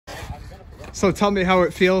So tell me how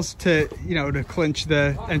it feels to, to clinch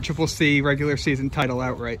the NCCC regular season title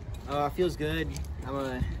outright. It feels good.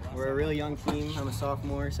 We're a real young team. I'm a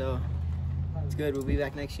sophomore, so it's good. We'll be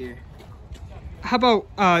back next year. How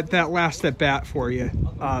about that last at bat for you?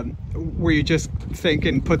 Were you just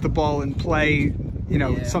thinking put the ball in play,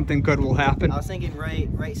 something good will happen? I was thinking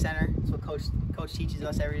right center. That's what coach teaches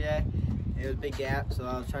us every day. It was a big gap, so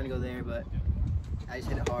I was trying to go there, but I just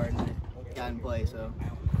hit it hard and it got in play. So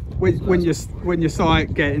when you saw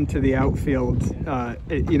it get into the outfield,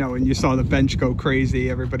 and you saw the bench go crazy,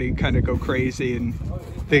 everybody kind of go crazy, and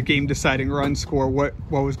the game-deciding run score, what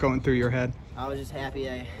was going through your head? I was just happy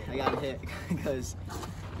I got a hit because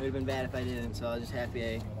it would have been bad if I didn't. So I was just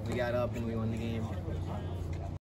happy we got up and we won the game.